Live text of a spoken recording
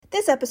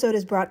This episode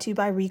is brought to you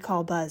by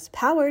Recall Buzz,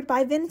 powered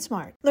by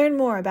VinSmart. Learn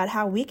more about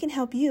how we can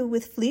help you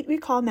with fleet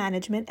recall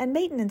management and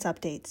maintenance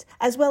updates,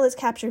 as well as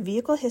capture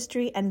vehicle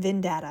history and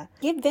VIN data.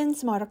 Give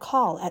VinSmart a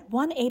call at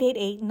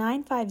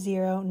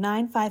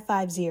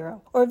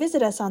 1-888-950-9550 or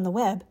visit us on the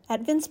web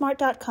at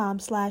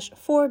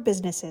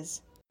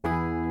vinsmart.com/forbusinesses.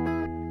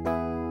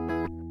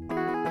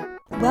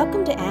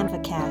 Welcome to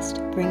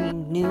ANVAcast,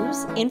 bringing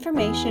news,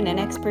 information,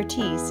 and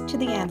expertise to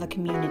the ANVA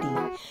community.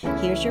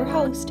 Here's your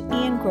host,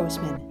 Ian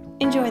Grossman.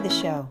 Enjoy the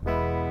show.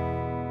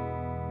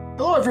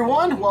 Hello,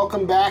 everyone.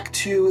 Welcome back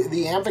to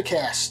the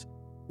ANVAcast.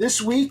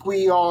 This week,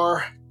 we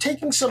are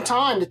taking some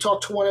time to talk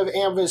to one of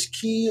ANVA's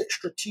key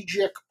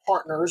strategic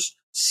partners,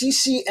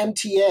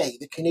 CCMTA,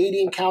 the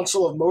Canadian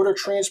Council of Motor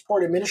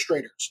Transport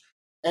Administrators.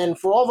 And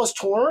for all of us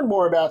to learn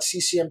more about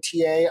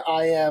CCMTA,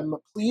 I am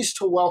pleased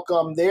to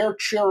welcome their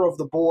chair of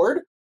the board,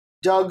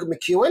 Doug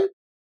McEwen.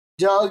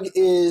 Doug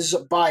is,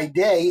 by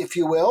day, if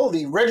you will,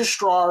 the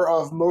Registrar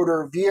of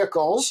Motor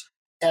Vehicles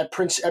at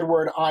Prince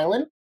Edward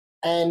Island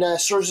and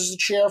serves as the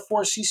chair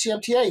for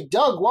CCMTA.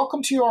 Doug,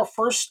 welcome to our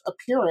first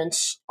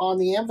appearance on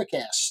the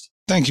ANVAcast.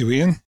 Thank you,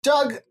 Ian.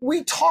 Doug,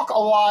 we talk a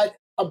lot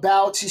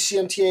about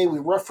CCMTA. We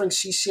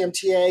reference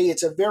CCMTA.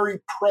 It's a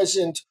very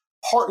present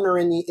partner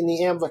in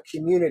the ANVA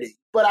community.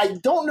 But I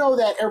don't know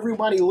that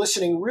everybody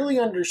listening really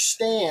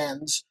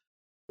understands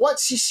what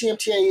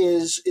CCMTA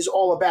is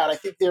all about. I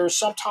think there's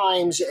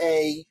sometimes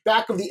a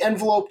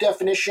back-of-the-envelope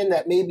definition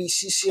that maybe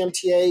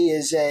CCMTA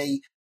is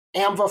a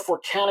ANVA for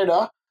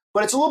Canada,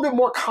 but it's a little bit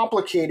more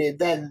complicated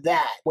than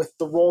that with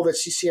the role that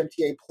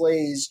CCMTA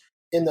plays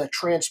in the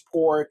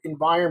transport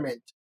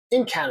environment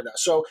in Canada.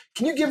 So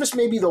can you give us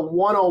maybe the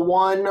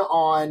 101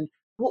 on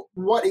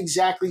what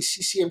exactly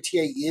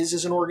CCMTA is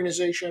as an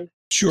organization?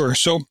 Sure.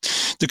 So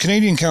the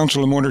Canadian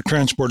Council of Motor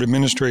Transport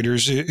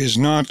Administrators is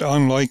not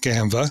unlike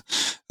ANVA.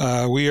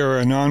 We are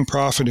a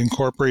nonprofit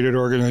incorporated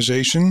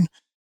organization,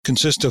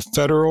 consists of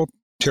federal,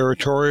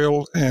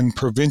 territorial, and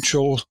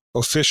provincial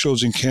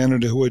officials in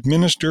Canada who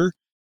administer,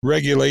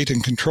 regulate,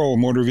 and control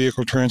motor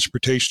vehicle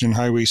transportation and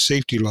highway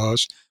safety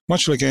laws,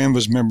 much like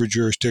ANVA's member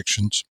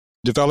jurisdictions.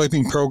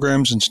 Developing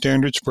programs and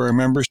standards for our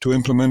members to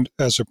implement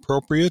as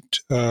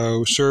appropriate,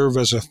 serve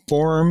as a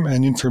forum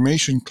and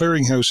information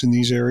clearinghouse in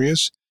these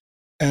areas.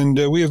 And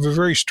we have a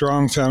very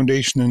strong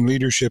foundation and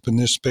leadership in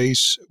this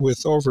space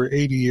with over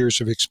 80 years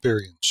of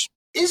experience.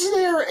 Is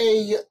there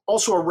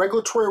also a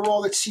regulatory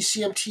role that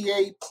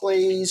CCMTA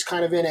plays,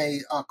 kind of in a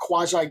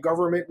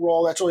quasi-government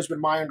role? That's always been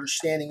my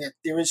understanding, that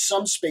there is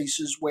some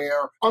spaces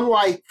where,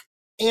 unlike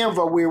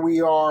ANVA, where we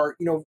are,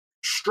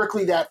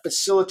 strictly that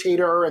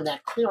facilitator and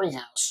that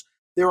clearinghouse,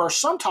 there are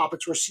some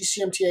topics where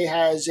CCMTA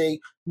has a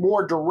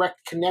more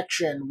direct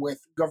connection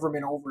with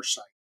government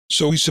oversight.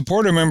 So we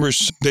support our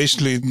members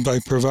basically by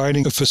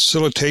providing a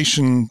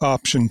facilitation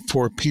option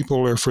for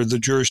people or for the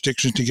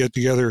jurisdictions to get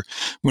together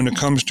when it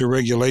comes to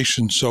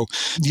regulations. So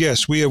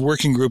yes, we have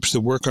working groups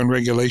that work on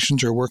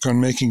regulations or work on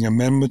making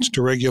amendments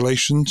to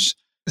regulations.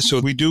 So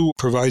we do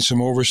provide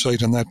some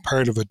oversight on that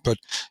part of it. But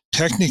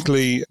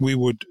technically, we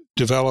would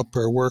develop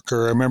our work,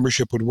 or our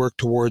membership would work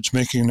towards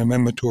making an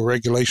amendment to a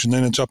regulation.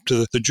 Then it's up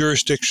to the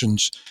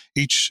jurisdictions.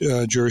 Each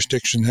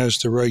jurisdiction has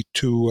the right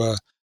to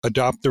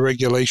adopt the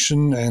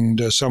regulation,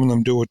 and some of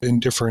them do it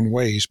in different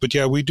ways. But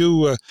yeah, we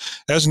do,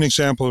 as an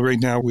example, right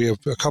now we have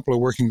a couple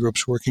of working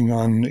groups working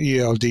on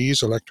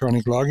ELDs,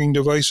 electronic logging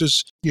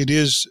devices. It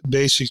is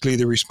basically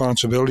the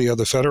responsibility of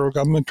the federal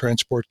government,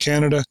 Transport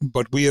Canada,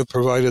 but we have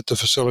provided the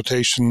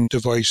facilitation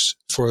device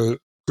for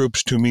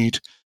groups to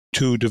meet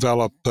to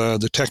develop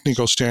the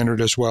technical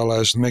standard as well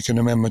as make an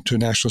amendment to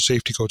National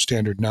Safety Code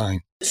Standard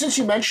 9. Since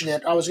you mentioned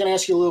it, I was going to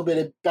ask you a little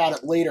bit about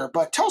it later,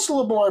 but tell us a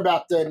little more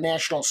about the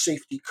National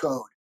Safety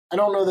Code. I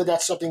don't know that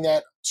that's something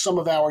that some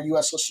of our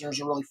U.S. listeners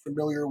are really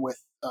familiar with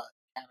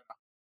Canada.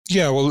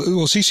 Yeah, well,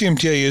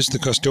 CCMTA is the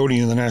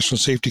custodian of the National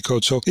Safety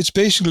Code. So it's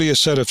basically a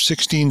set of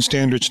 16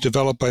 standards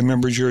developed by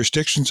member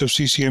jurisdictions of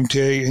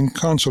CCMTA in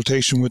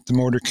consultation with the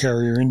motor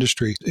carrier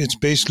industry. It's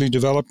basically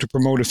developed to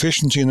promote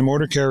efficiency in the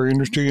motor carrier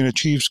industry and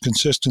achieves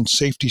consistent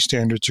safety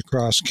standards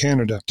across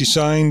Canada.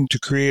 Designed to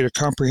create a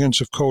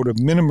comprehensive code of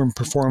minimum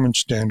performance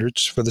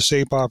standards for the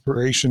safe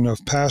operation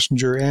of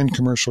passenger and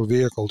commercial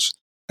vehicles.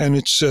 And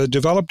it's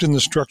developed in the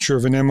structure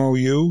of an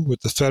MOU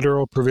with the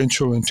federal,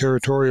 provincial, and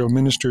territorial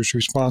ministers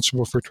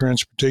responsible for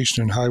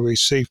transportation and highway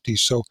safety.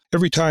 So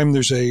every time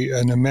there's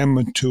an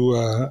amendment to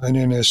an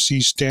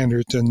NSC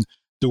standard, then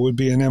there would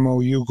be an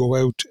MOU go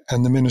out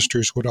and the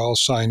ministers would all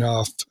sign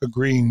off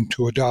agreeing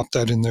to adopt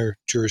that in their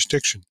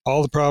jurisdiction.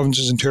 All the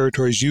provinces and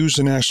territories use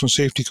the National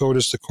Safety Code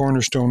as the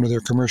cornerstone of their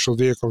commercial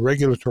vehicle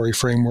regulatory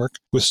framework,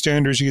 with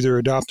standards either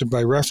adopted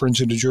by reference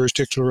into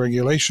jurisdictional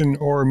regulation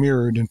or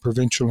mirrored in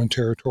provincial and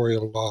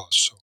territorial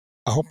laws. So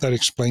I hope that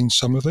explains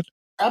some of it.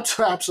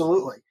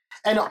 Absolutely.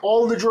 And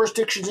all the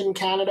jurisdictions in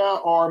Canada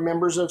are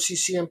members of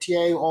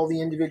CCMTA? All the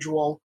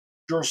individual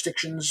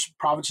jurisdictions,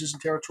 provinces, and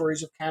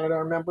territories of Canada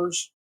are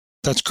members?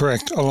 That's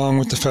correct, along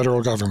with the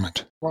federal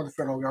government. Along with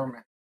the federal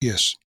government.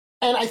 Yes.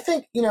 And I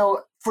think,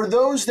 for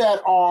those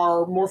that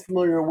are more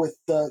familiar with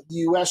the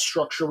U.S.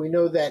 structure, we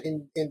know that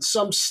in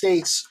some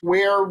states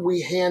where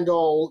we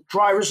handle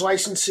driver's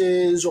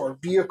licenses or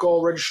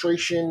vehicle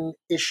registration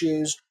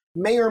issues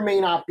may or may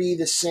not be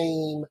the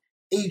same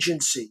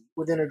agency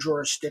within a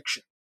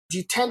jurisdiction. Do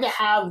you tend to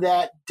have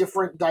that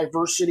different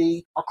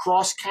diversity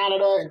across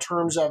Canada in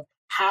terms of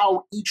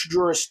how each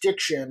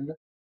jurisdiction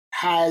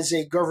has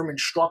a government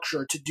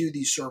structure to do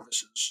these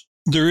services?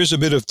 There is a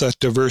bit of that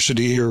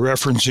diversity you're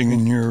referencing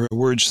in your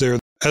words there.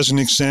 As an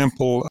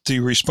example, the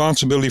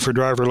responsibility for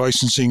driver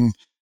licensing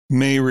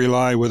may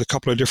rely with a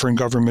couple of different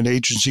government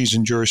agencies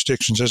and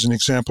jurisdictions. As an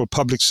example,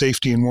 public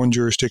safety in one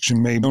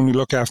jurisdiction may only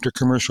look after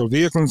commercial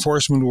vehicle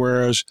enforcement,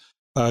 whereas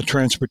a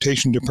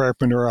transportation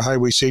department or a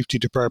highway safety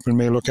department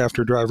may look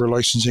after driver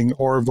licensing,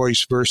 or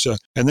vice versa.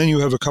 And then you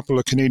have a couple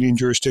of Canadian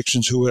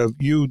jurisdictions who have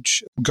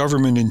huge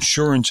government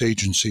insurance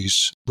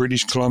agencies.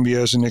 British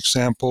Columbia as an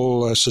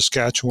example,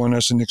 Saskatchewan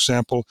as an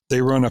example.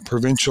 They run a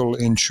provincial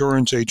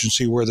insurance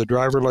agency where the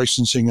driver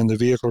licensing and the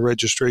vehicle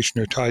registration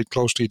are tied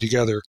closely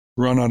together,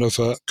 run out of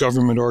a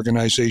government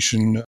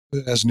organization.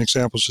 As an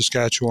example,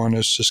 Saskatchewan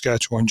is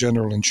Saskatchewan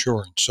General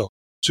Insurance.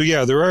 So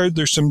yeah,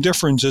 there's some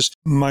differences.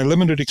 My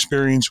limited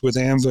experience with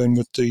AMVA and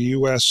with the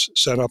U.S.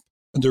 setup,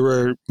 there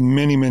are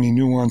many, many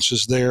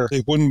nuances there.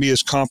 It wouldn't be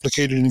as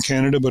complicated in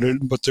Canada,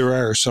 but there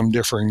are some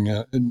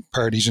differing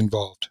parties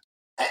involved.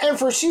 And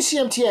for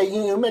CCMTA,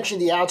 you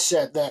mentioned at the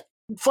outset that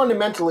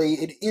fundamentally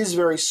it is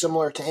very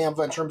similar to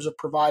AMVA in terms of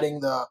providing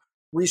the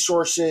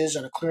resources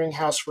and a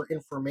clearinghouse for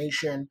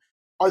information.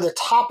 Are the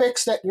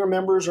topics that your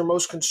members are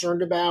most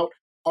concerned about,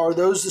 are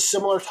those the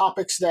similar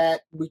topics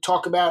that we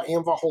talk about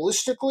AMVA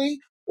holistically?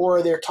 Or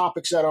are there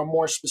topics that are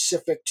more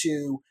specific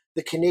to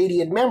the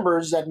Canadian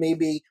members that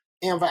maybe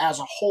AMVA as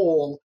a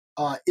whole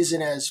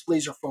isn't as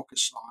laser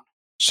focused on?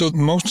 So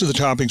most of the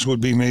topics would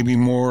be maybe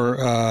more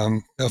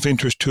of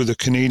interest to the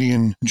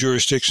Canadian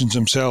jurisdictions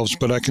themselves.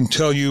 But I can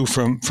tell you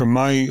from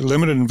my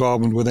limited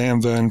involvement with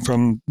AMVA and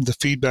from the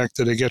feedback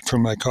that I get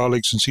from my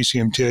colleagues in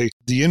CCMTA,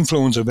 the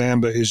influence of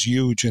AMVA is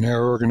huge in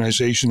our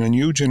organization and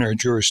huge in our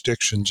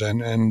jurisdictions.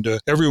 And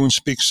everyone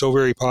speaks so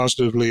very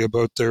positively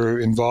about their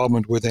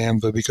involvement with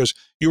AMVA because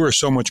you are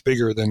so much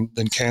bigger than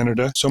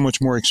Canada, so much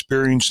more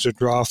experience to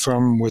draw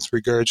from with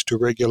regards to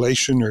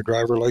regulation or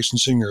driver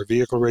licensing or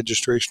vehicle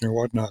registration or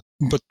whatnot.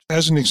 But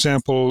as an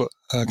example,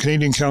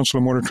 Canadian Council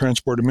of Motor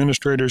Transport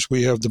Administrators,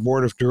 we have the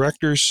Board of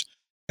Directors,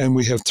 and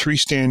we have 3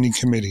 standing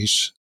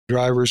committees: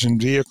 Drivers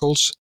and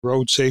Vehicles,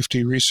 Road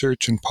Safety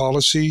Research and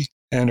Policy,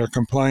 and our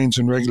Compliance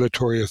and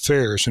Regulatory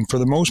Affairs. And for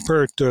the most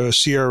part,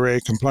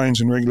 CRA,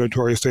 Compliance and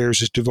Regulatory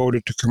Affairs, is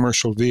devoted to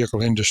commercial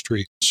vehicle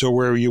industry. So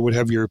where you would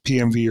have your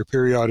PMV, your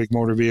Periodic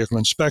Motor Vehicle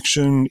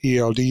Inspection,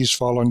 ELDs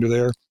fall under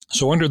there.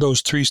 So under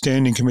those 3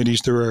 standing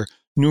committees, there are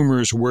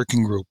numerous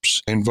working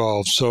groups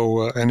involved.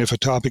 So, and if a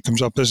topic comes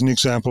up, as an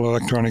example,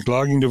 electronic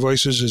logging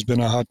devices has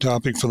been a hot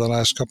topic for the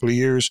last couple of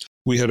years.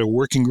 We had a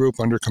working group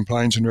under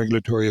Compliance and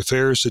Regulatory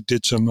Affairs that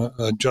did some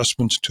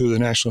adjustments to the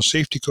National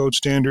Safety Code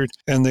standard,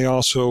 and they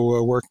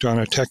also worked on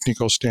a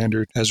technical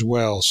standard as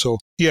well. So,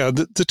 yeah,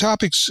 the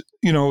topics,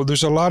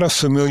 there's a lot of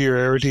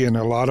familiarity and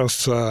a lot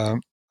of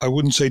I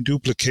wouldn't say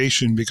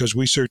duplication, because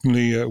we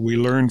certainly we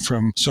learn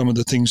from some of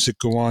the things that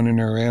go on in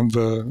our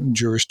AMVA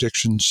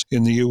jurisdictions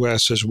in the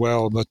U.S. as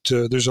well. But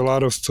there's a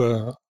lot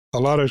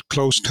of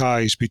close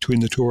ties between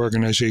the 2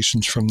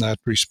 organizations from that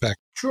respect.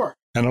 Sure.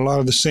 And a lot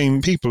of the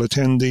same people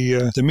attend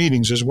the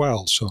meetings as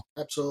well. So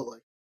absolutely.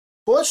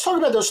 Well, let's talk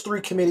about those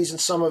 3 committees and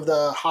some of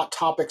the hot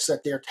topics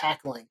that they're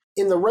tackling.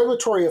 In the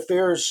Regulatory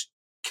Affairs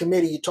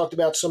Committee, you talked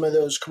about some of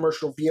those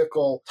commercial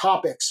vehicle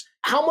topics.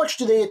 How much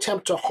do they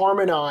attempt to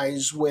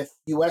harmonize with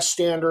U.S.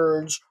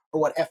 standards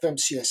or what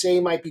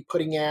FMCSA might be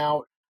putting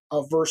out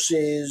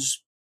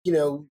versus,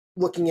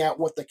 looking at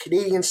what the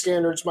Canadian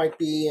standards might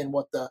be and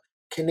what the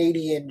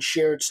Canadian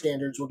shared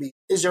standards will be?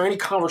 Is there any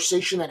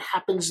conversation that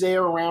happens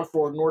there around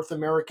for North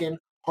American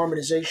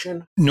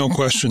harmonization? No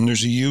question.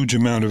 There's a huge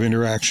amount of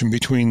interaction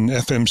between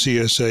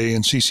FMCSA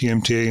and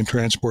CCMTA and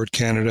Transport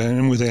Canada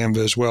and with AMVA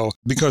as well.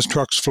 Because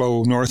trucks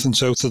flow north and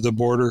south of the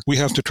border, we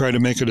have to try to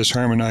make it as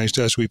harmonized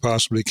as we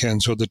possibly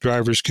can so that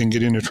drivers can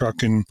get in a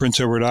truck in Prince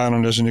Edward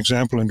Island, as an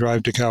example, and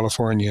drive to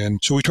California. And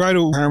so we try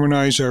to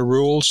harmonize our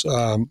rules.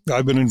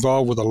 I've been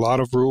involved with a lot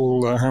of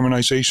rule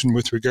harmonization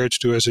with regards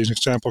to, as an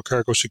example,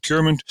 cargo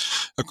securement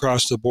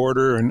across the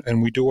border,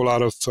 and we do a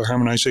lot of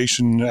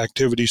harmonization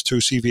activities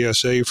through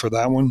CVSA for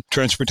that one.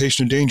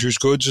 Transportation of dangerous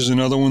goods is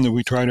another one that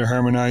we try to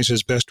harmonize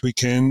as best we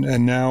can,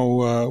 and now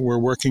we're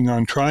working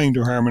on trying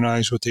to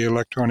harmonize with the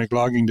electronic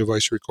logging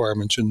device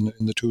requirements in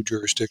the 2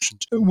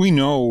 jurisdictions. We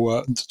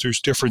know that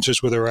there's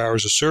differences with our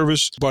hours of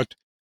service, but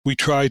we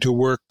try to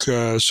work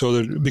so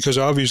that, because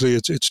obviously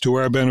it's to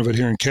our benefit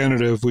here in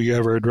Canada if we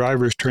have our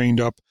drivers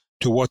trained up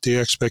to what the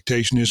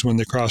expectation is when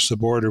they cross the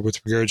border with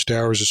regards to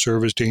hours of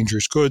service,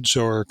 dangerous goods,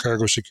 or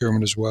cargo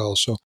securement as well.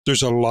 So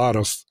there's a lot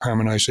of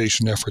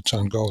harmonization efforts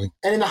ongoing.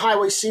 And in the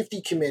Highway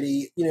Safety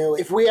Committee,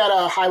 if we had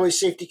a Highway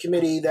Safety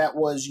Committee that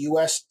was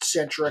U.S.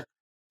 centric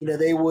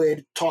They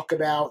would talk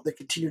about the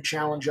continued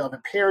challenge of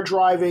impaired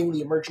driving,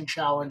 the emerging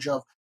challenge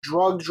of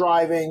drug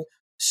driving.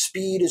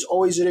 Speed is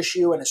always an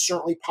issue and has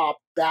certainly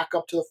popped back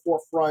up to the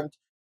forefront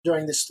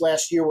during this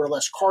last year where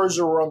less cars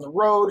were on the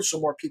road, so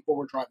more people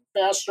were driving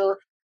faster.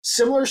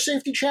 Similar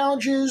safety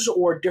challenges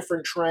or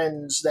different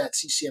trends that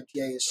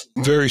CCMTA is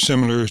seeing? Very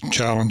similar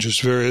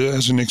challenges.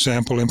 As an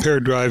example,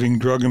 impaired driving,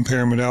 drug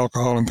impairment,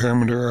 alcohol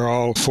impairment are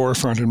all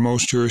forefront in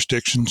most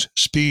jurisdictions.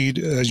 Speed,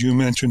 as you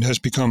mentioned, has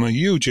become a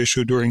huge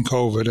issue during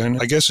COVID,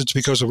 and I guess it's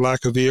because of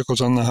lack of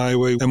vehicles on the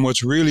highway. And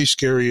what's really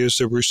scary is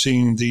that we're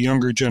seeing the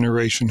younger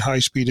generation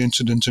high-speed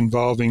incidents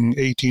involving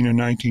 18 and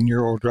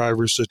 19-year-old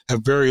drivers that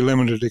have very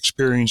limited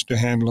experience to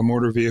handle a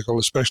motor vehicle,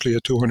 especially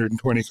at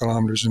 220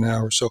 kilometers an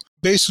hour. So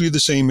basically the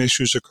same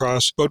issues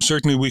across, but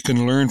certainly we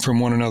can learn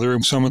from one another.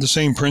 Some of the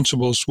same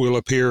principles will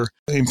appear.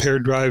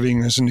 Impaired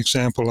driving, as an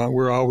example,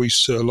 we're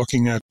always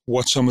looking at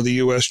what some of the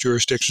U.S.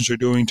 jurisdictions are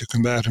doing to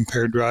combat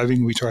impaired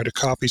driving. We try to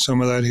copy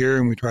some of that here,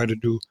 and we try to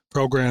do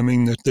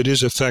programming that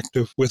is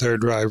effective with our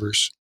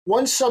drivers.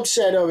 One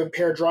subset of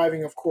impaired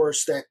driving, of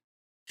course, that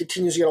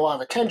continues to get a lot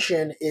of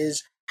attention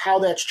is how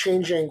that's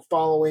changing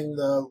following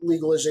the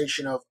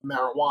legalization of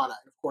marijuana.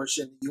 And of course,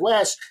 in the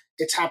U.S.,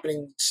 it's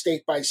happening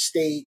state by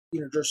state,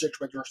 jurisdiction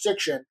by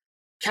jurisdiction.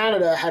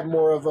 Canada had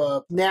more of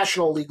a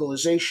national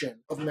legalization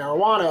of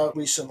marijuana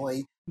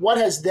recently. What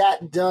has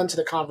that done to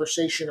the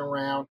conversation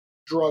around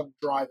drug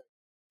driving?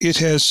 It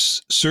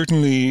has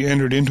certainly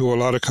entered into a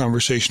lot of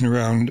conversation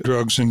around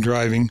drugs and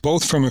driving,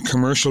 both from a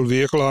commercial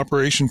vehicle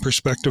operation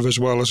perspective as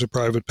well as a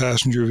private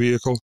passenger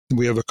vehicle.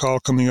 We have a call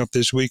coming up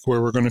this week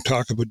where we're going to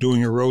talk about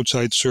doing a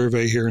roadside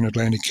survey here in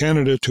Atlantic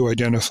Canada to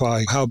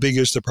identify how big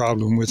is the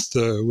problem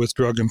with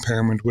drug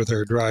impairment with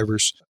our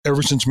drivers.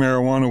 Ever since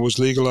marijuana was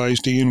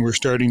legalized, Ian, we're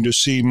starting to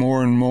see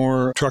more and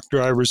more truck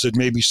drivers that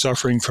may be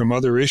suffering from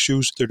other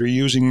issues that are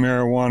using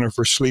marijuana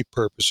for sleep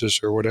purposes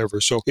or whatever.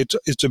 So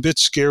it's a bit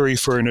scary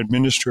for an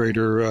administrator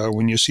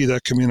when you see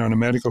that come in on a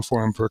medical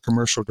form for a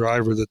commercial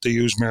driver that they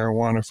use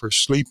marijuana for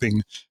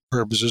sleeping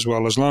purposes.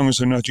 Well, as long as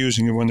they're not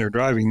using it when they're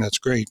driving, that's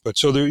great. But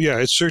so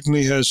it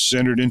certainly has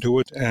entered into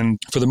it. And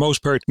for the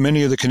most part,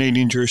 many of the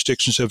Canadian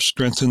jurisdictions have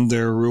strengthened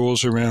their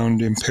rules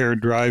around impaired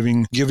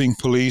driving, giving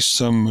police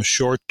some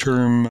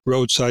short-term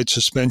roadside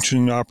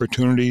suspension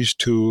opportunities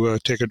to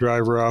take a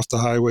driver off the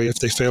highway if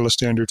they fail a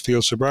standard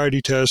field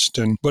sobriety test.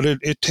 But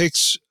it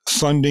takes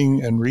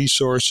funding and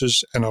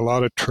resources and a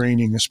lot of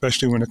training,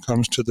 especially when it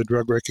comes to the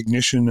drug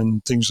recognition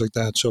and things like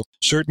that. So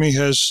certainly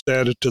has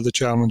added to the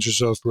challenges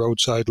of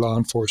roadside law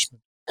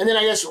enforcement. And then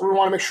I guess we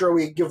want to make sure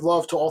we give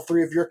love to all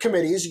three of your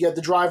committees. You got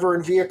the Driver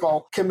and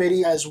Vehicle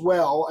Committee as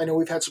well. I know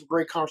we've had some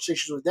great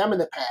conversations with them in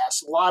the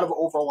past, a lot of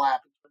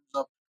overlap in terms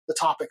of the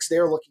topics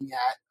they're looking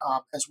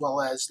at, as well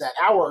as that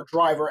our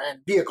Driver and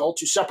Vehicle,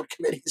 two separate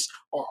committees,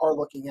 are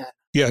looking at.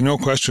 Yeah, no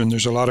question.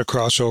 There's a lot of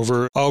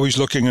crossover. Always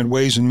looking at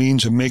ways and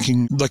means of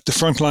making, like the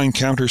frontline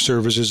counter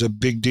service is a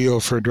big deal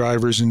for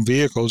drivers and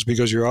vehicles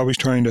because you're always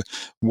trying to,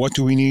 what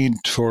do we need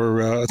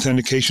for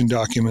authentication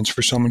documents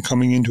for someone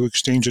coming in to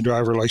exchange a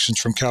driver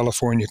license from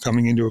California,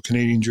 coming into a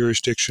Canadian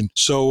jurisdiction.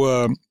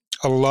 So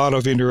a lot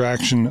of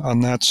interaction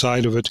on that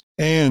side of it.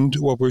 And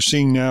what we're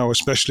seeing now,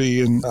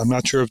 especially I'm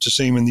not sure if it's the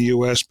same in the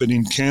U.S., but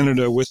in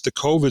Canada with the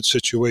COVID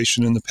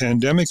situation and the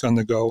pandemic on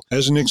the go.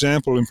 As an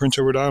example, in Prince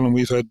Edward Island,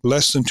 we've had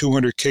less than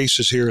 200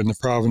 cases here in the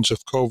province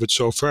of COVID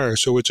so far.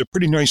 So it's a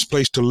pretty nice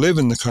place to live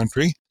in the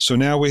country. So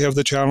now we have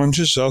the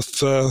challenges of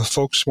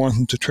folks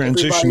wanting to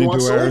transition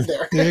into our...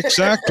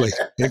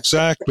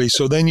 Exactly.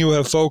 So then you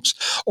have folks,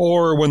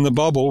 or when the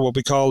bubble, what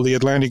we call the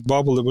Atlantic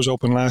bubble that was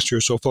open last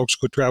year, so folks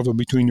could travel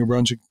between New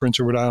Brunswick,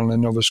 Prince Edward Island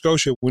and Nova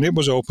Scotia. When it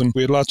was open,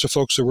 we had lots of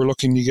folks that were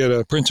looking to get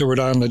a Prince Edward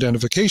Island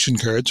identification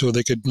card so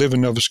they could live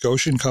in Nova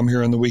Scotia and come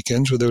here on the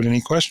weekends without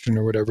any question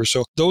or whatever.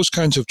 So those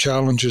kinds of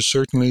challenges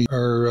certainly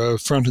are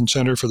front and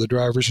center for the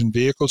Drivers and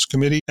Vehicles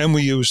Committee. And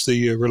we use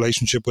the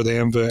relationship with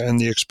AMVA and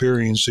the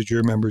experience that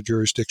your member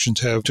jurisdictions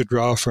have to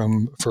draw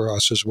from for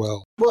us as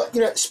well. Well,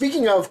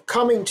 speaking of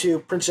coming to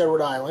Prince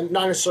Edward Island,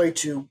 not necessarily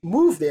to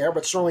move there,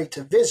 but certainly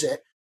to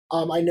visit,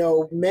 I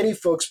know many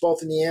folks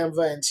both in the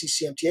AMVA and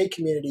CCMTA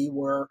community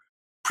were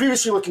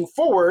previously looking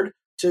forward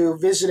to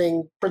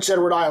visiting Prince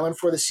Edward Island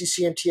for the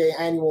CCMTA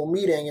annual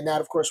meeting, and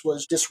that, of course,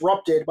 was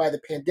disrupted by the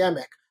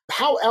pandemic.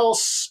 How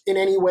else, in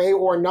any way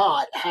or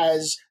not,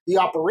 has the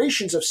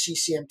operations of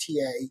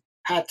CCMTA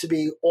had to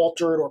be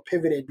altered or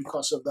pivoted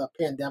because of the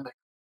pandemic?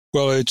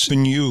 Well, it's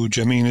been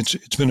huge. I mean,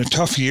 it's been a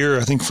tough year,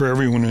 I think, for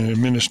everyone in the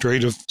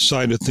administrative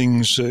side of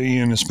things,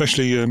 Ian,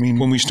 especially,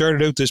 when we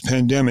started out this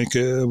pandemic,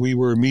 we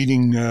were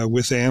meeting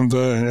with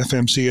AMVA and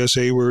FMCSA.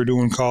 We were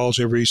doing calls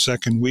every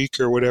second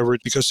week or whatever,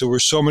 because there were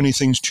so many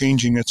things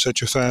changing at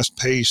such a fast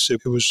pace.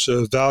 It was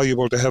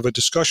valuable to have a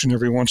discussion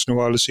every once in a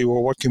while to see,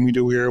 well, what can we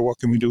do here? What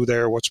can we do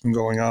there? What's been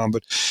going on?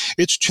 But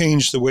it's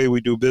changed the way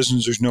we do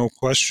business. There's no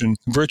question.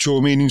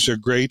 Virtual meetings are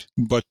great,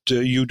 but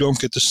you don't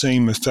get the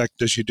same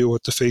effect as you do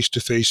at the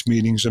face-to-face face-to-face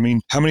meetings. I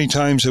mean, how many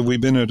times have we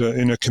been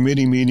in a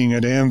committee meeting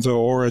at AMVA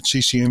or at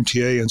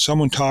CCMTA and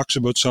someone talks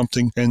about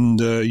something and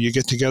you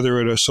get together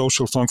at a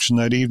social function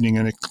that evening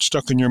and it's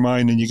stuck in your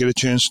mind and you get a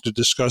chance to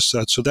discuss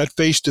that. So that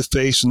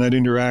face-to-face and that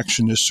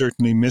interaction is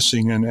certainly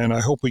missing, and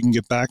I hope we can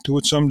get back to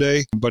it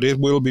someday, but it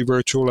will be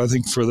virtual, I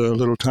think, for the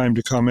little time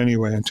to come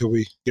anyway, until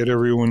we get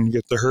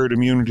the herd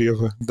immunity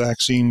of a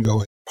vaccine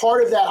going.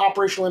 Part of that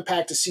operational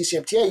impact of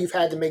CCMTA, you've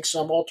had to make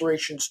some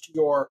alterations to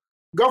your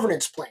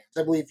governance plans.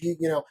 I believe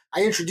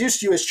I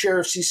introduced you as chair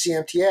of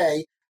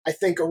CCMTA. I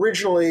think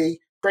originally,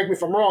 correct me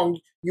if I'm wrong,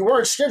 you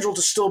weren't scheduled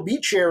to still be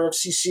chair of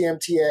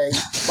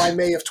CCMTA by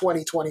May of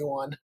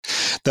 2021.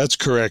 That's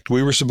correct.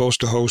 We were supposed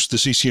to host the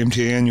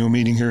CCMTA annual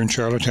meeting here in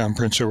Charlottetown,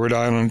 Prince Edward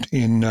Island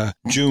in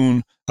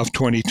June of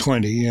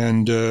 2020.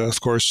 And of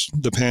course,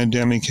 the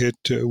pandemic hit.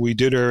 We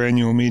did our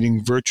annual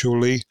meeting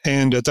virtually.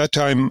 And at that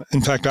time,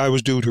 in fact, I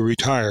was due to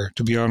retire,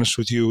 to be honest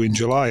with you, in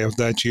July of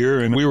that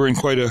year. And we were in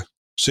quite a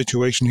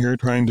situation here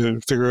trying to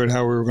figure out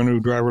how we were going to do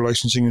driver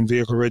licensing and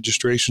vehicle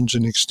registrations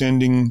and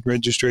extending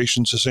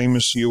registrations the same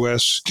as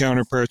U.S.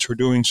 counterparts were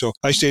doing. So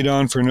I stayed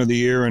on for another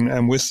year,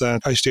 and with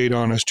that, I stayed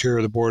on as chair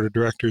of the board of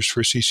directors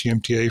for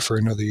CCMTA for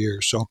another year.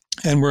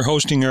 And we're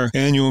hosting our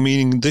annual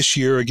meeting this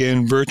year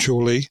again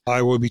virtually.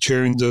 I will be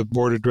chairing the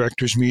board of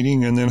directors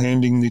meeting and then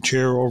handing the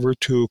chair over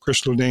to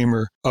Crystal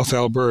Damer of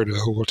Alberta,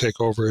 who will take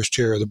over as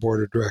chair of the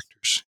board of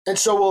directors. And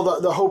so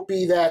will the hope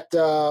be that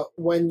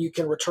when you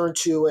can return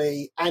to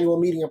a annual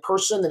meeting in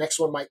person, the next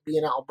one might be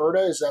in Alberta?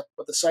 Is that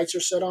what the sights are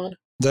set on?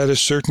 That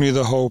is certainly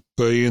the hope,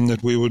 Ian,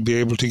 that we would be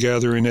able to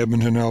gather in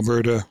Edmonton,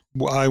 Alberta.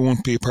 Well, I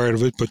won't be a part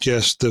of it, but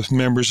yes, the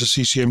members of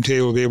CCMTA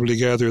will be able to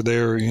gather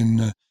there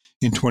in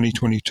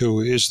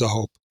 2022 is the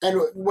hope. And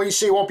when you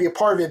say you won't be a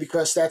part of it,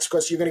 that's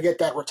because you're going to get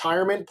that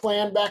retirement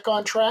plan back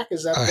on track?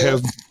 Is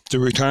that the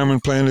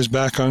retirement plan is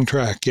back on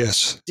track,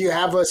 yes. Do you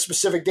have a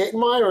specific date in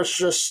mind, or it's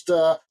just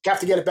you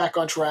have to get it back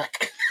on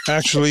track?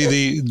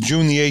 Actually,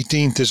 June the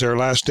 18th is our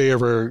last day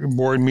of our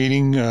board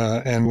meeting,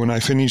 and when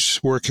I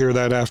finish work here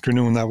that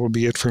afternoon, that will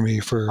be it for me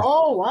for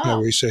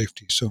highway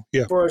safety. So,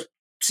 yeah. For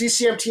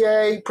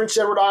CCMTA, Prince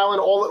Edward Island,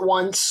 all at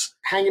once,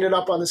 hanging it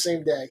up on the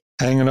same day.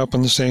 Hanging up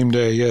on the same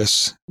day,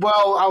 yes.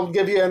 Well, I'll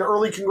give you an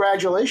early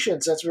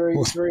congratulations. That's very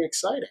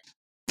exciting.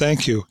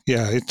 Thank you.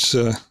 Yeah,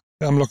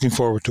 I'm looking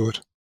forward to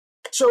it.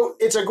 So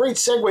it's a great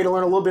segue to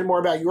learn a little bit more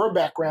about your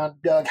background,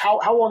 Doug.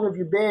 How long have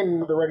you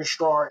been the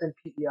registrar in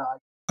PEI?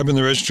 I've been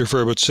the registrar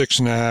for about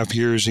 6.5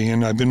 years,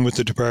 Ian. I've been with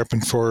the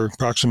department for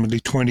approximately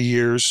 20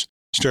 years.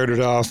 Started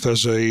off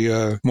as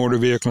a motor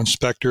vehicle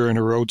inspector and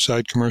a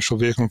roadside commercial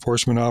vehicle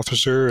enforcement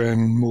officer,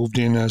 and moved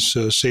in as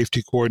a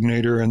safety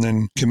coordinator, and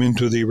then came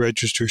into the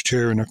registrar's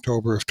chair in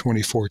October of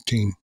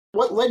 2014.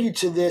 What led you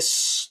to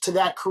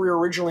that career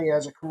originally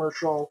as a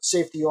commercial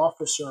safety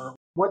officer?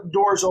 What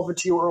doors opened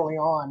to you early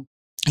on?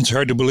 It's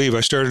hard to believe.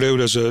 I started out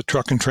as a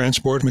truck and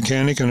transport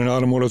mechanic and an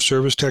automotive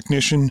service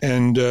technician,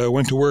 and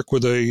went to work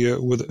with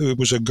it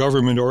was a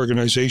government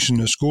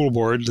organization, a school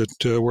board,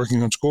 that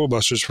working on school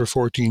buses for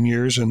 14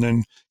 years, and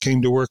then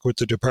came to work with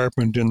the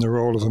department in the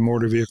role of a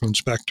motor vehicle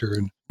inspector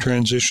and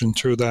transitioned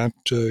through that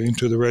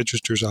into the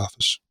registrar's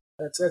office.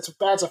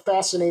 That's a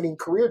fascinating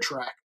career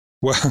track.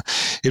 Well,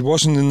 it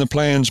wasn't in the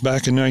plans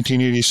back in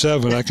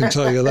 1987, I can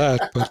tell you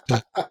that.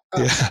 But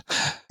yeah.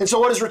 And so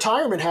what does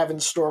retirement have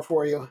in store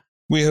for you?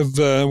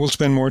 We'll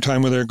spend more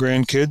time with our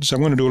grandkids. I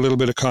want to do a little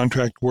bit of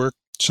contract work,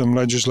 some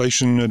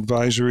legislation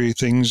advisory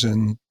things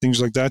and things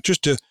like that.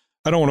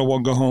 I don't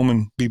want to go home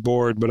and be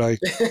bored, but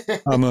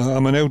I'm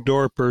an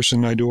outdoor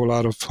person. I do a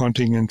lot of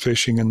hunting and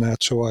fishing and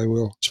that, so I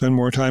will spend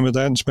more time with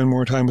that and spend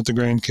more time with the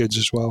grandkids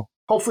as well.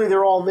 Hopefully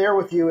they're all there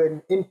with you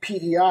in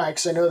PEI,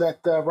 because I know that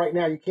right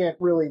now you can't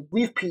really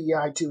leave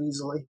PEI too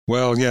easily.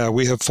 Well, yeah,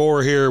 we have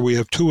 4 here. We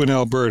have 2 in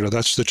Alberta.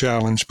 That's the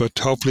challenge. But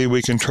hopefully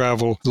we can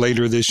travel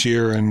later this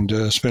year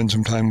and spend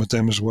some time with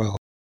them as well.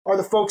 Are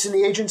the folks in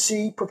the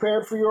agency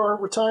prepared for your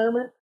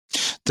retirement?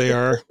 They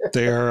are.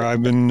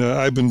 I've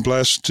been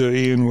blessed,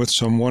 Ian, with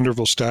some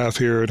wonderful staff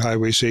here at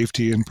Highway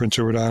Safety in Prince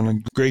Edward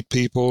Island. Great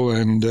people,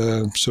 and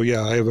so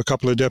yeah, I have a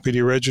couple of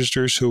deputy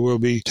registers who will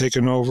be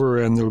taking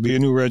over, and there'll be a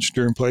new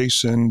register in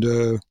place, and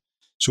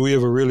so we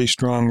have a really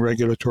strong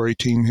regulatory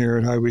team here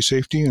at Highway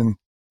Safety, and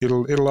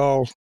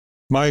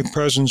my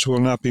presence will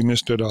not be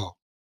missed at all.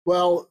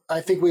 Well, I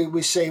think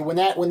we say when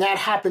that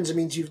happens, it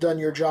means you've done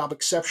your job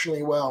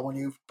exceptionally well. When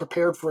you've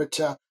prepared for it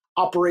to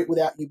operate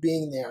without you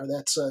being there,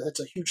 that's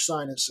a huge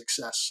sign of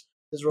success.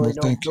 There's really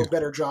no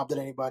better job that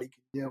anybody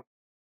can do.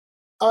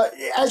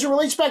 As it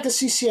relates back to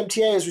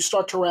CCMTA, as we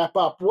start to wrap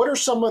up, what are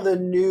some of the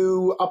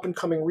new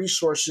up-and-coming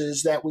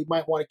resources that we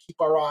might want to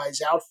keep our eyes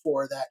out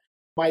for that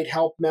might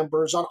help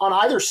members on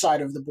either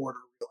side of the border,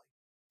 really?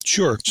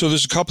 Sure. So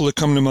there's a couple that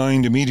come to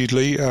mind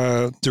immediately.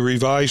 The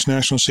revised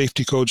National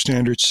Safety Code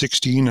Standard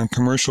 16 on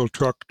commercial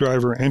truck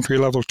driver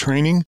entry-level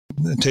training,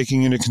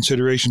 taking into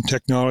consideration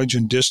technology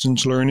and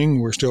distance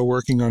learning. We're still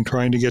working on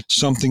trying to get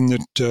something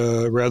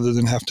that rather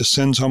than have to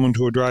send someone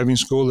to a driving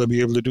school, they'll be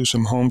able to do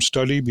some home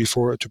study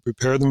before to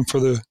prepare them for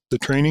the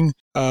training.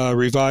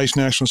 Revised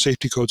National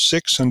Safety Code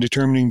 6 on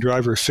determining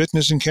driver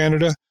fitness in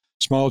Canada.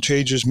 Small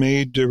changes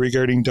made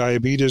regarding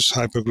diabetes,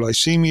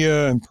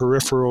 hypoglycemia, and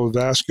peripheral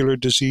vascular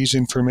disease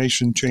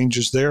information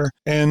changes there.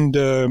 And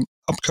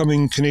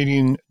upcoming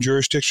Canadian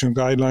jurisdictional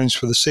guidelines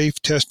for the safe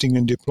testing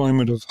and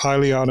deployment of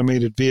highly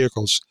automated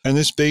vehicles. And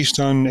this based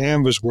on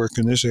AMVA's work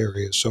in this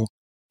area. So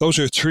those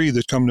are three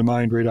that come to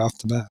mind right off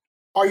the bat.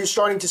 Are you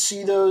starting to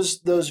see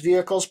those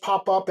vehicles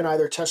pop up in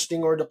either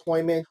testing or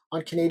deployment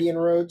on Canadian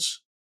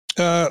roads?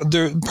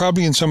 They're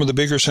probably in some of the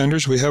bigger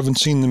centers. We haven't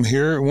seen them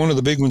here. One of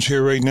the big ones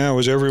here right now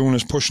is everyone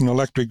is pushing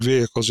electric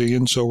vehicles,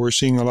 Ian. So we're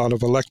seeing a lot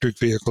of electric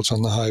vehicles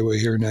on the highway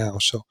here now.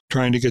 So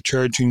trying to get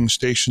charging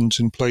stations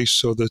in place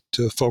so that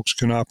folks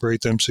can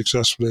operate them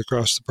successfully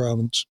across the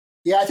province.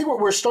 Yeah, I think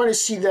we're starting to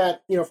see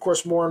that, of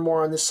course, more and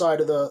more on this side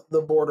of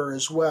the border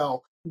as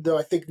well. Though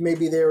I think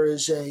maybe there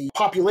is a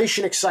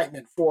population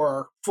excitement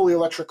for fully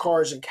electric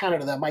cars in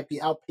Canada that might be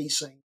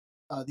outpacing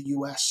the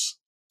U.S.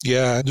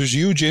 Yeah, there's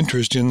huge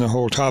interest in the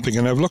whole topic,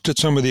 and I've looked at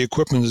some of the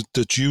equipment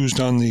that's used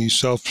on the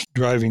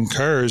self-driving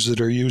cars that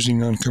are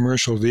using on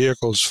commercial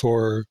vehicles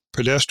for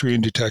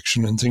pedestrian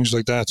detection and things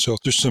like that. So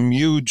there's some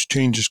huge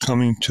changes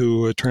coming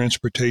to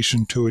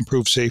transportation to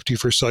improve safety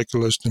for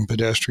cyclists and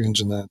pedestrians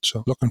and that.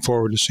 So looking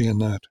forward to seeing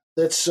that.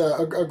 That's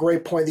a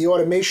great point. The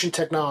automation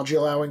technology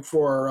allowing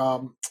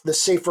for the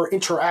safer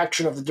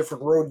interaction of the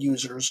different road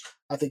users,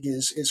 I think,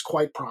 is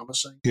quite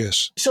promising.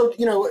 Yes. So,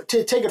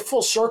 to take it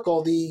full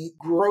circle, the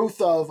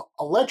growth of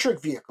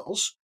electric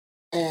vehicles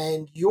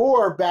and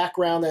your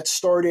background that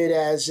started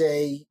as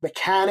a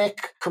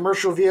mechanic,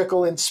 commercial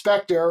vehicle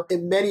inspector,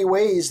 in many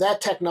ways,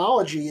 that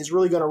technology is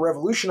really going to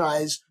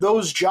revolutionize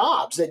those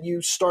jobs that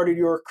you started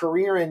your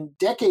career in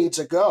decades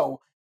ago,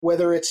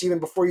 whether it's even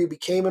before you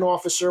became an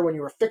officer when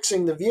you were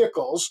fixing the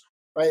vehicles,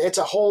 right? It's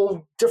a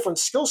whole different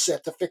skill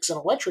set to fix an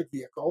electric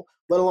vehicle,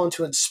 let alone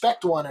to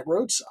inspect one at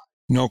roadside.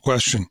 No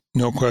question.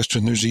 No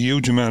question. There's a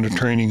huge amount of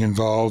training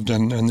involved,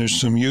 and there's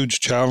some huge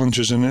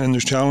challenges, and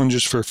there's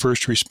challenges for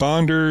first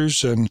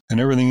responders and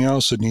everything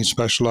else that needs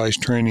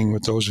specialized training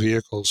with those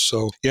vehicles.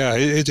 So, yeah,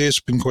 it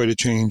has been quite a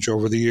change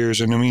over the years.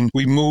 And I mean,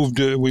 we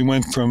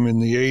went from in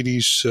the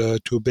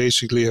 80s to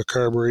basically a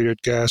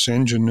carbureted gas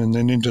engine, and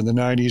then into the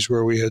 90s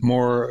where we had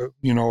more,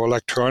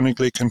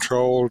 electronically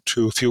controlled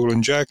to fuel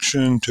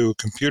injection to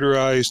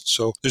computerized.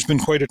 So there's been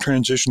quite a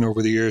transition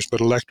over the years, but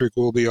electric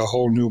will be a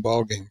whole new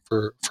ballgame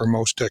for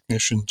most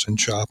technicians and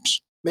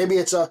shops. Maybe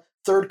it's a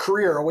third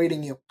career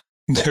awaiting you.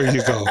 There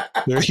you go.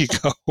 There you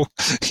go.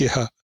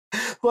 Yeah.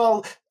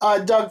 Well,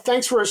 Doug,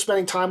 thanks for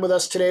spending time with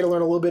us today to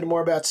learn a little bit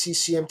more about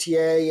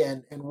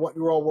CCMTA and what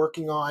you're all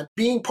working on.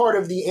 Being part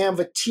of the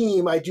AMVA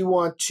team, I do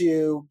want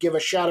to give a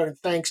shout out and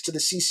thanks to the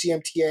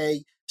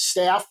CCMTA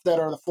staff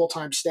that are the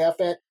full-time staff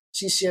at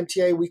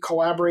CCMTA. We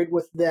collaborate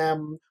with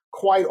them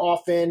quite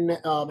often.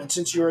 And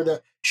since you're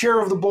the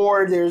chair of the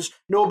board, there's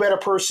no better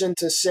person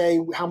to say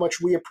how much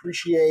we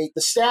appreciate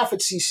the staff at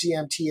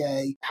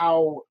CCMTA,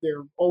 how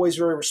they're always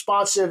very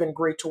responsive and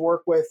great to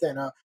work with, and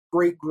a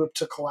great group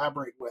to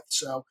collaborate with.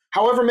 So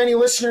however many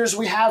listeners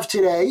we have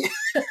today,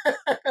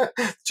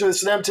 just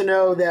for them to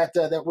know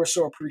that we're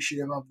so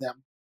appreciative of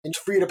them, and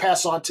for you to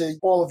pass on to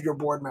all of your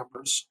board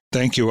members.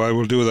 Thank you. I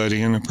will do that,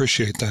 Ian.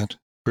 Appreciate that.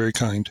 Very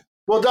kind.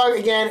 Well, Doug,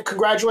 again,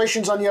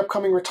 congratulations on the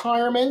upcoming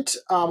retirement.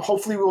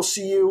 Hopefully we'll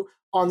see you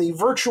on the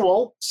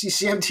virtual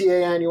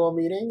CCMTA annual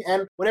meeting.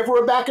 And whenever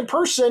we're back in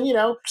person,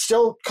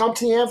 still come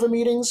to the AMVA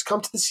meetings,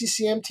 come to the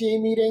CCMTA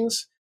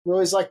meetings. We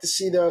always like to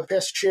see the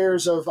best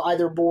chairs of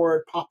either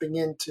board popping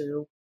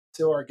into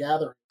our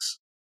gatherings.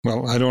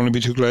 Well, I'd only be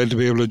too glad to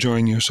be able to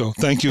join you. So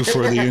thank you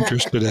for the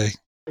interest today.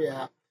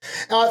 Yeah.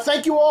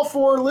 Thank you all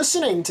for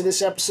listening to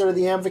this episode of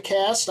the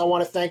AMVAcast. I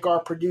want to thank our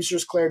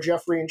producers, Claire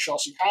Jeffrey and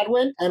Chelsea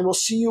Hadwin, and we'll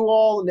see you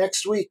all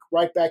next week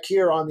right back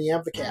here on the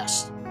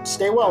AMVAcast.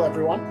 Stay well,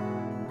 everyone.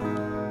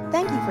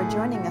 Thank you for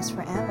joining us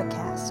for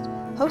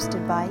AMVAcast,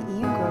 hosted by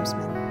Ian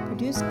Grossman,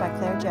 produced by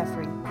Claire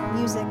Jeffrey,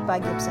 music by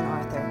Gibson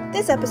Arthur.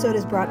 This episode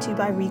is brought to you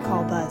by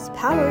Recall Buzz,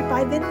 powered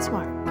by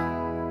VinSmart.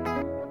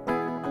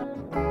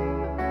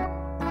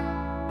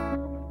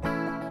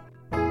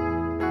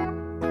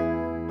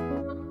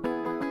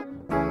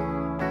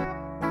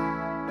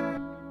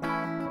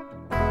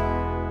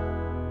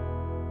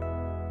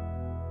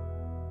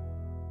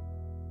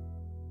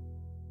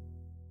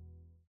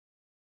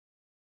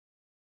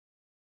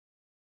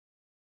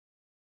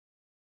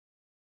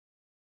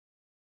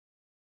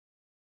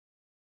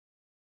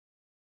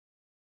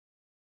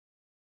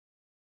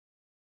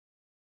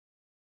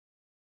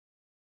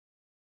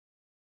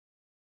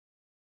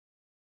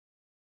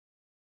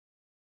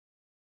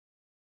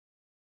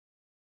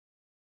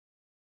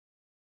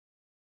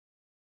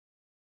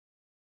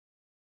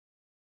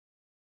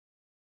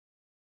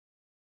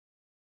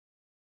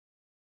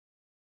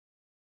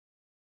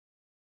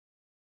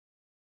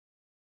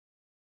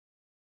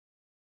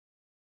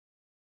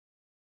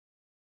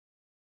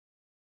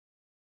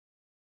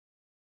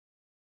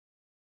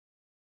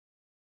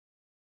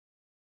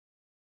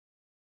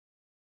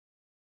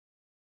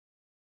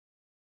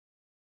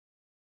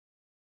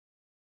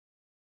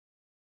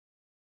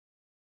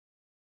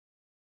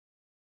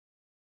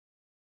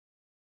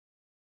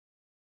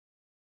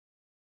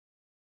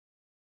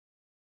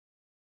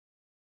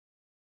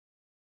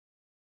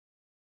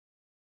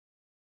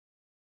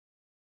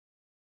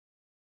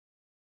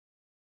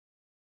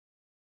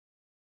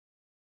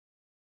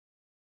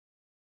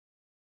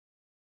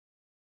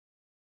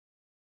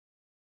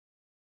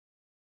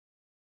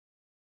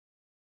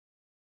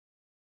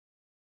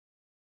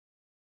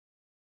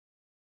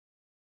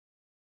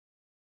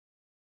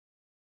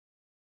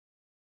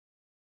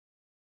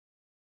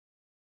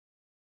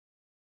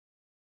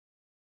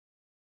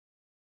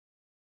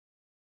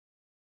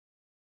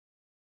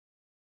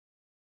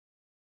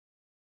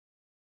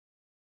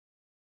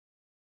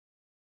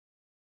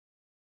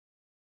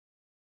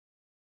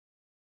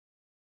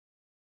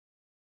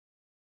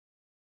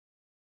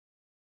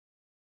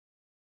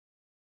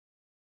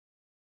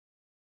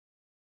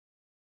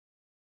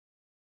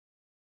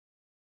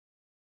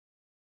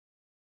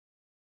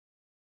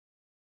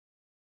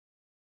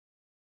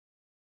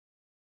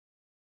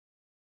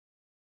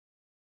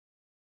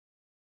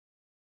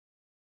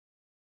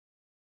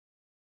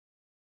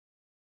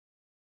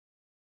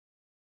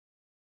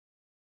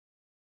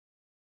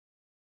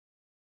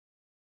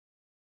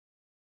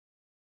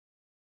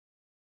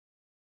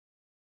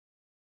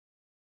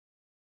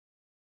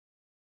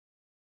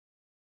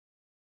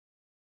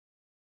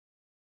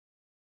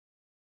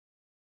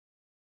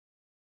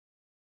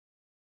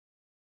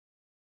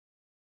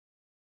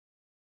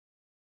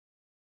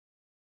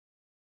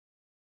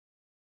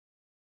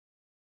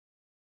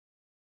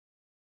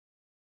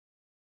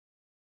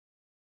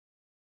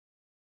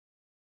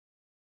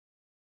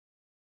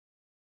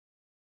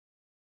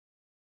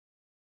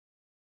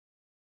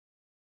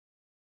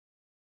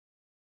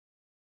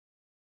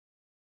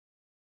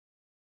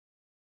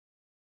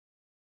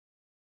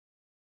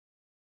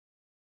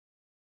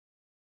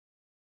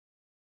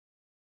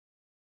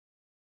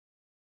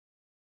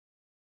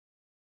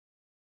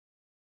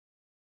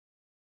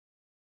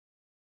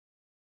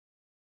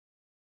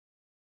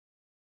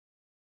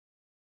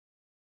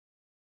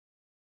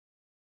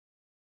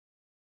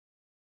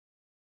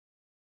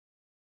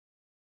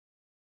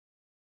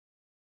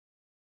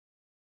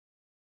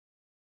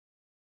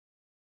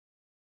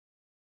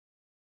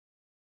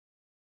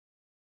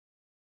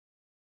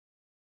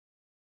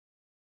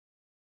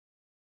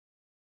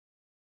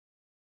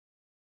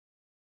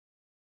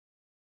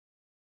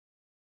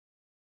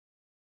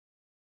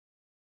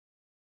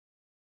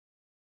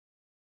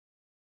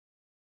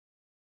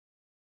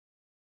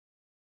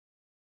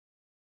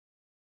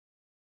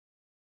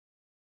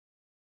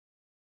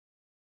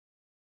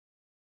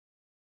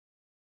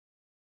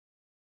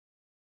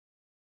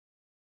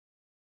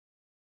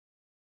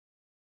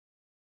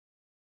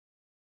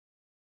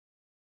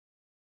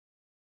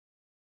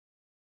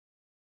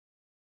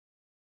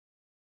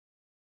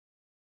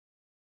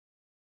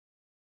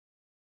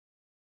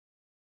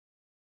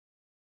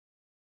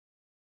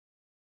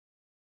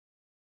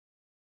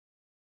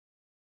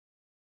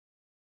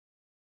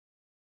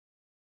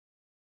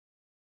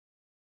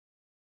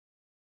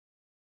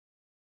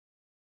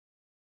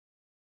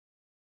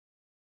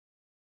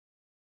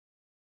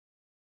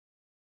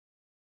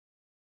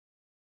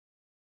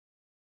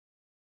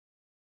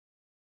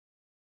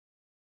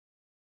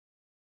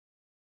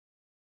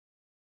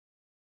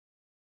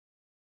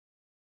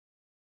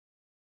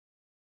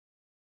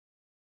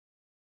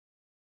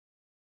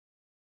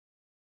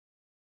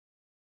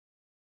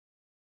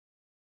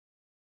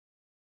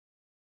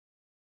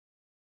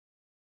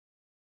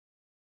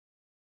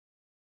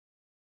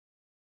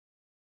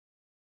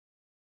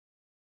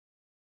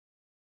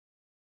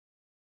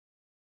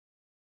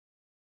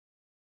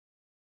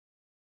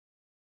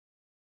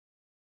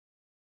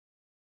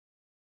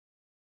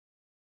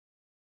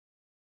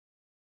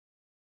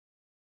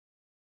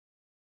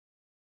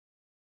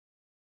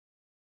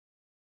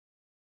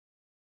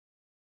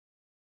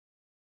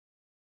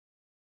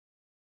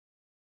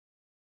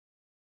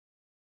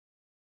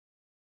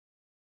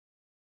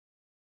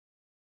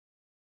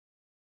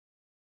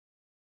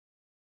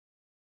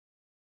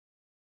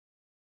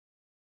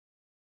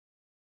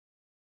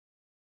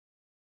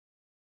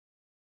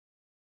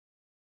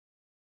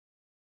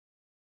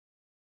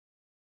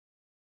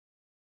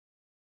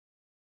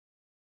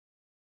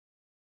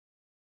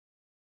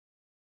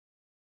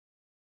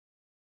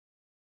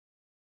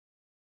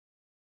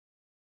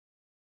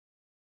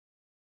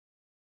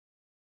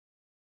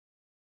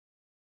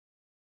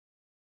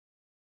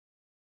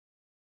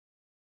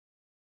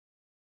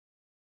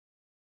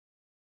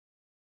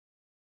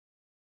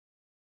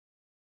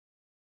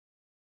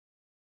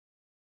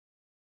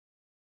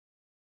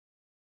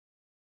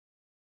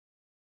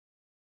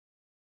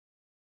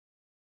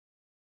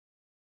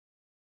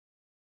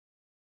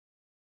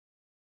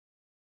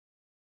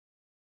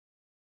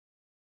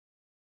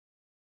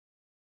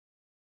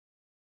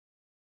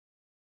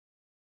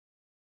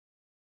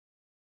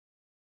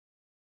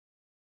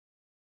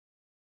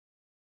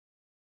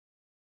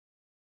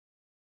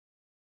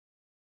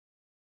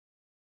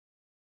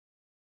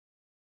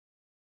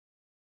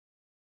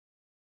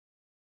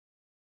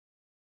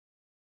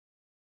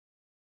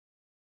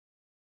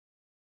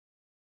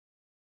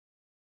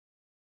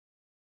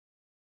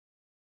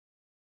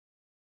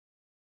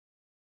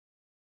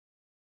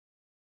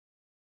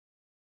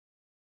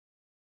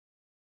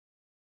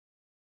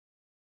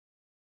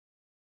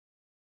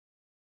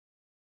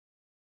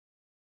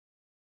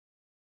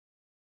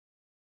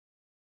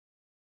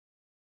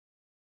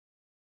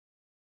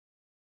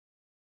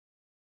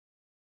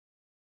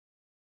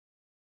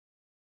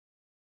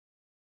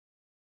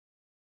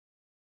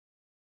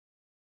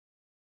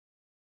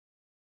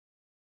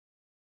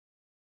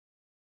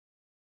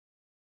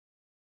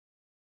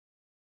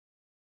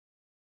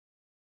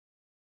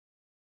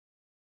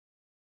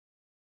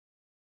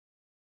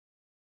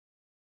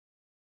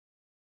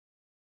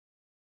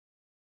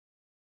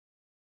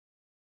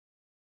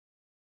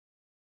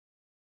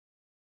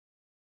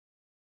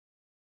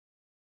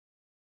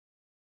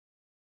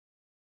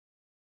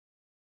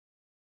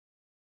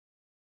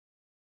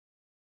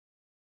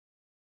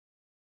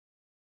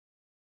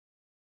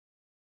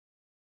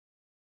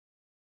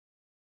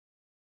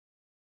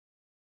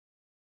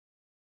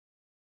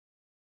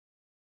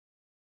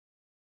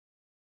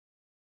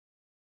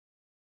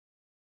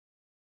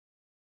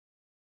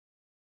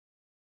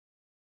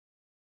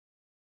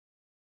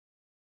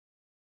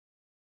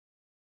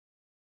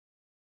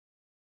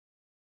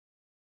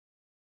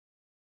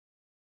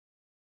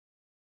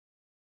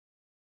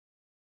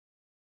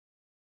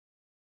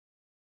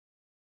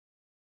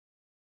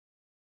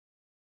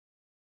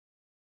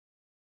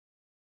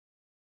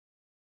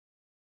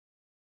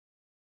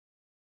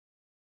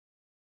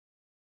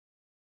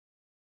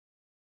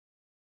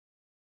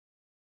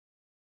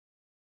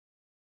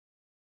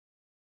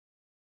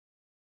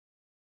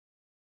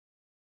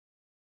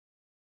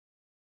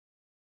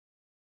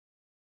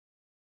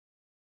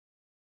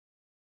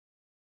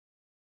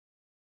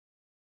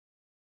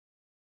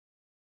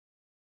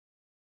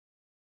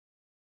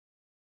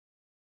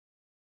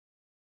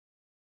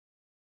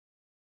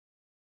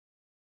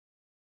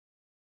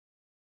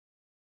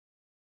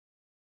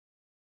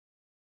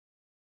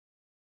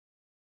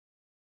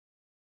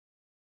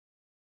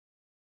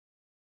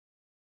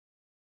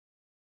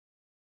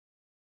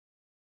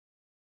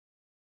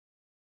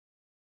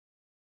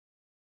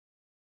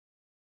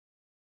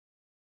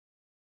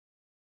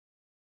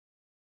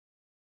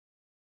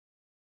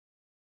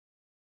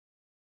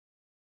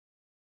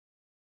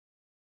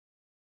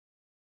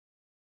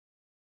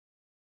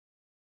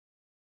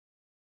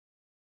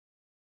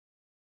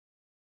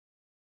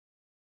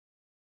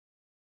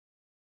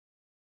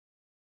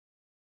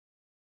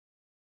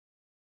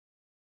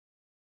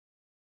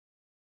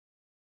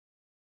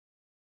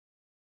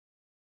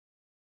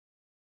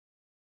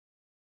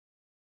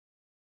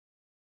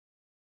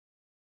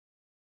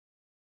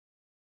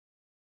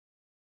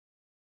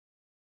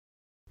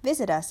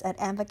 Visit us at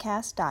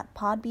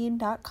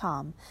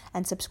amvacast.podbean.com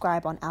and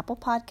subscribe on Apple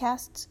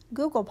Podcasts,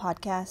 Google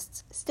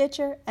Podcasts,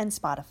 Stitcher, and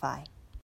Spotify.